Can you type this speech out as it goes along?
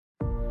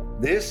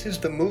This is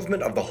the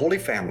movement of the Holy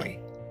Family.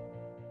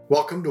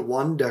 Welcome to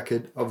One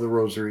Decade of the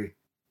Rosary.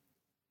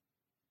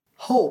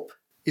 Hope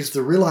is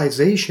the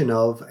realization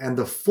of and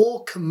the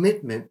full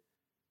commitment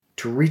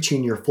to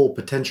reaching your full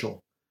potential.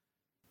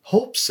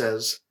 Hope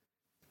says,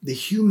 the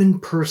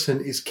human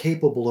person is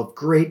capable of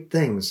great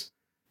things,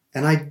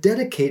 and I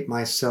dedicate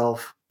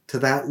myself to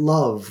that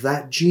love,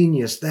 that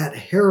genius, that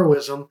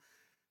heroism,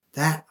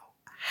 that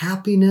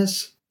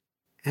happiness,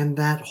 and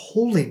that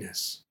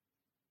holiness.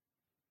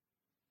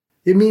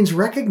 It means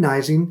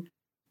recognizing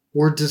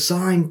we're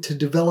designed to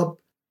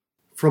develop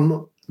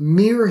from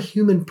mere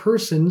human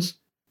persons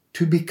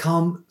to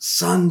become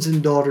sons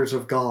and daughters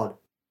of God.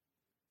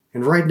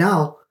 And right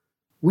now,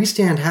 we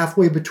stand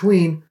halfway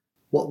between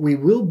what we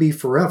will be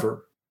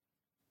forever,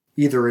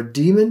 either a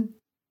demon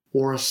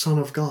or a son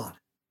of God.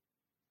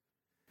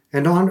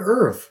 And on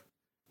earth,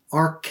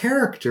 our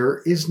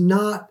character is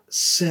not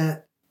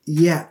set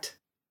yet.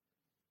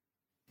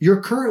 You're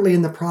currently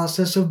in the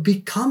process of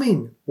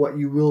becoming what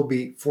you will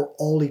be for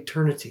all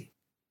eternity.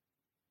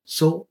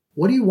 So,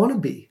 what do you want to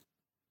be?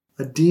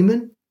 A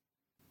demon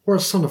or a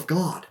son of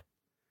God?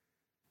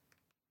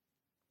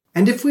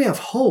 And if we have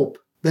hope,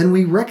 then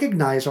we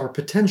recognize our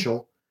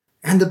potential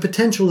and the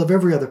potential of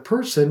every other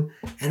person,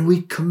 and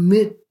we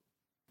commit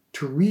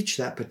to reach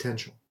that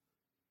potential.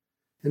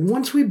 And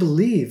once we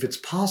believe it's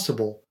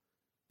possible,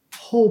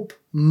 hope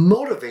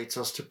motivates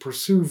us to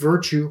pursue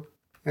virtue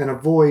and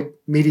avoid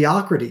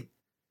mediocrity.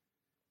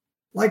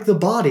 Like the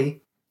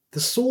body, the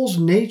soul's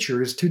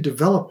nature is to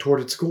develop toward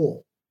its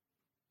goal,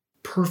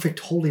 perfect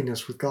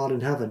holiness with God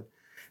in heaven,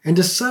 and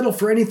to settle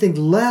for anything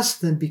less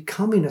than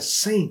becoming a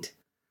saint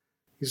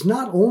is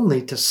not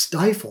only to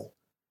stifle,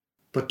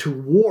 but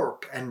to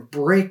warp and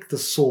break the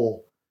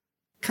soul,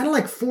 kind of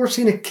like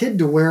forcing a kid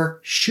to wear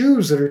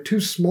shoes that are too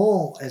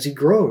small as he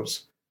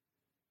grows.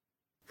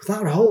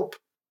 Without hope,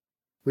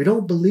 we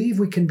don't believe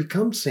we can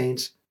become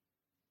saints,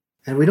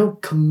 and we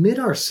don't commit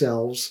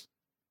ourselves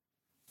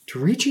to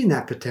reaching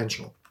that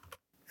potential,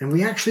 and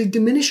we actually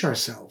diminish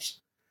ourselves.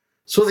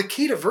 So the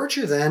key to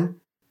virtue then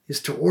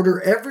is to order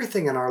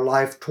everything in our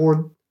life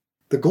toward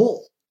the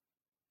goal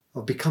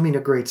of becoming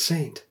a great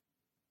saint.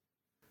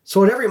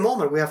 So at every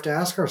moment we have to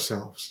ask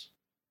ourselves,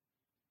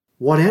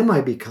 what am I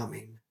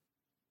becoming?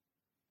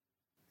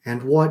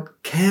 And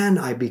what can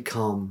I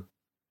become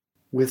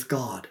with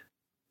God?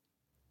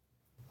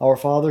 Our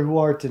Father who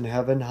art in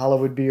heaven,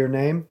 hallowed be your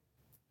name.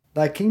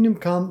 Thy kingdom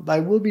come, thy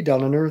will be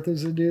done on earth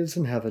as it is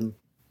in heaven.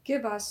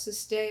 Give us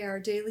this day our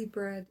daily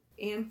bread,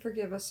 and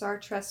forgive us our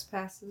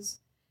trespasses,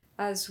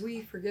 as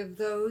we forgive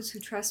those who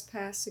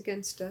trespass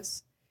against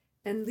us.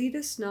 And lead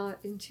us not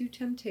into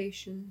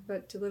temptation,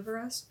 but deliver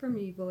us from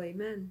evil.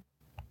 Amen.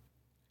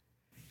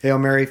 Hail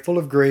Mary, full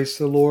of grace,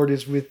 the Lord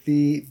is with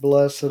thee.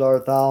 Blessed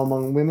art thou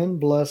among women,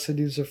 blessed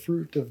is the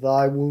fruit of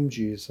thy womb,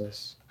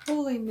 Jesus.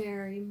 Holy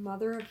Mary,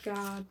 Mother of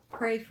God,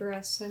 pray for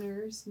us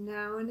sinners,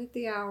 now and at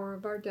the hour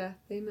of our death.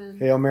 Amen.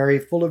 Hail Mary,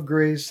 full of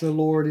grace, the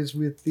Lord is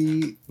with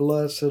thee.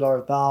 Blessed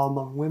art thou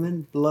among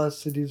women,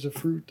 blessed is the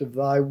fruit of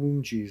thy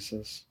womb,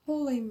 Jesus.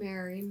 Holy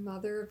Mary,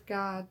 Mother of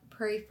God,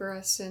 pray for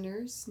us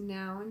sinners,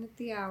 now and at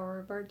the hour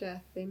of our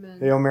death.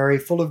 Amen. Hail Mary,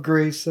 full of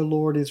grace, the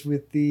Lord is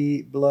with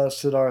thee.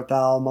 Blessed art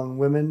thou among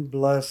women,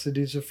 blessed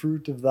is the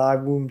fruit of thy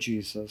womb,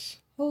 Jesus.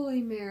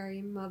 Holy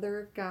Mary, Mother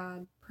of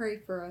God, pray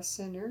for us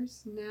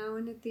sinners, now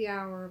and at the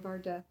hour of our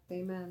death.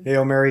 Amen.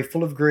 Hail Mary,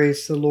 full of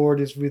grace, the Lord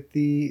is with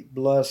thee.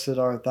 Blessed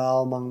art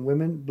thou among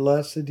women,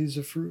 blessed is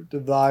the fruit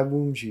of thy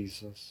womb,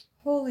 Jesus.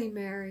 Holy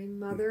Mary,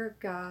 Mother of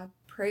God,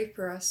 pray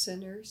for us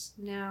sinners,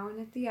 now and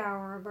at the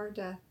hour of our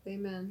death.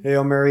 Amen.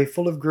 Hail Mary,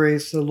 full of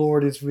grace, the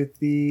Lord is with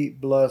thee.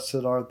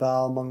 Blessed art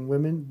thou among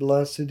women,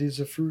 blessed is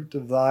the fruit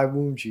of thy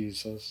womb,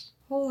 Jesus.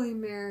 Holy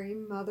Mary,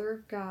 Mother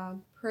of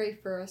God, pray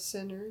for us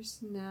sinners,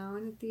 now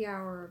and at the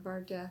hour of our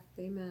death.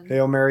 Amen.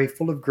 Hail Mary,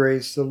 full of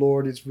grace, the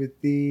Lord is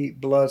with thee.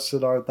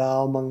 Blessed art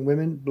thou among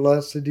women,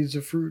 blessed is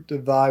the fruit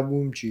of thy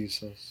womb,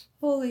 Jesus.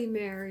 Holy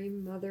Mary,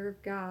 Mother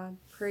of God,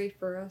 pray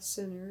for us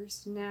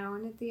sinners, now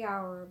and at the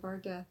hour of our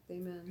death.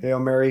 Amen. Hail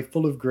Mary,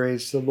 full of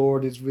grace, the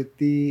Lord is with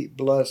thee.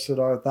 Blessed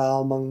art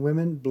thou among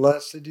women,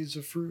 blessed is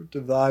the fruit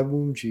of thy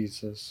womb,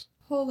 Jesus.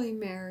 Holy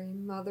Mary,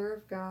 Mother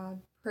of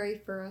God, pray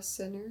for us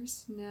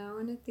sinners, now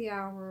and at the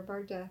hour of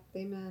our death.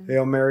 Amen.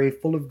 Hail Mary,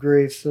 full of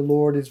grace, the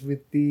Lord is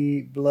with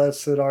thee.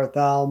 Blessed art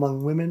thou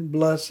among women,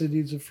 blessed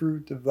is the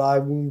fruit of thy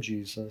womb,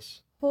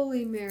 Jesus.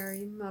 Holy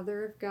Mary,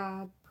 Mother of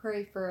God,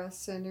 pray for us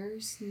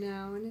sinners,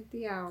 now and at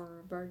the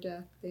hour of our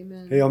death.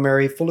 Amen. Hail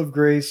Mary, full of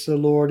grace, the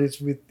Lord is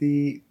with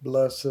thee.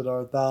 Blessed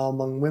art thou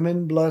among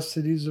women, blessed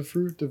is the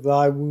fruit of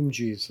thy womb,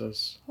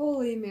 Jesus.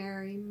 Holy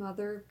Mary,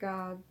 Mother of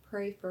God,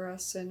 pray for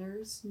us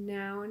sinners,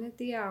 now and at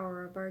the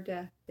hour of our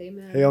death.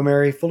 Amen. Hail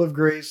Mary, full of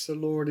grace, the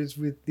Lord is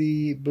with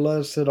thee.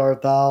 Blessed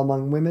art thou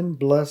among women,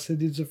 blessed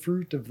is the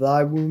fruit of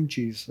thy womb,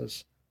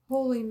 Jesus.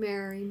 Holy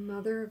Mary,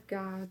 Mother of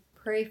God,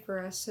 pray for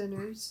us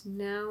sinners,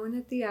 now and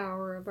at the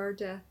hour of our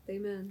death.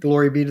 Amen.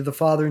 Glory be to the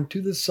Father, and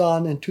to the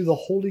Son, and to the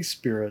Holy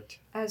Spirit.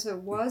 As it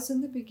was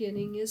in the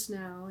beginning, is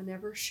now, and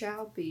ever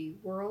shall be,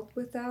 world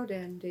without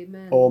end.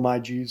 Amen. O my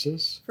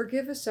Jesus,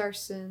 forgive us our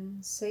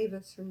sins, save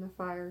us from the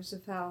fires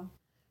of hell.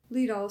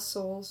 Lead all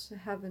souls to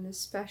heaven,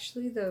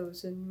 especially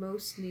those in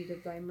most need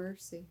of thy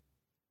mercy.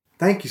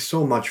 thank you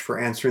so much for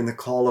answering the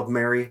call of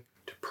Mary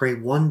to pray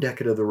one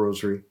decade of the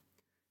Rosary.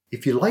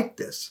 If you like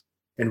this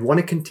and want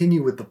to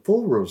continue with the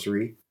full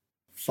Rosary,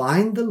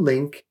 find the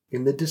link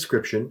in the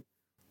description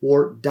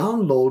or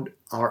download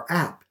our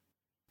app,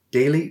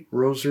 Daily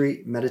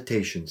Rosary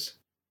Meditations.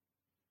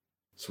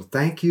 So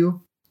thank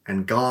you,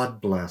 and God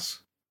bless.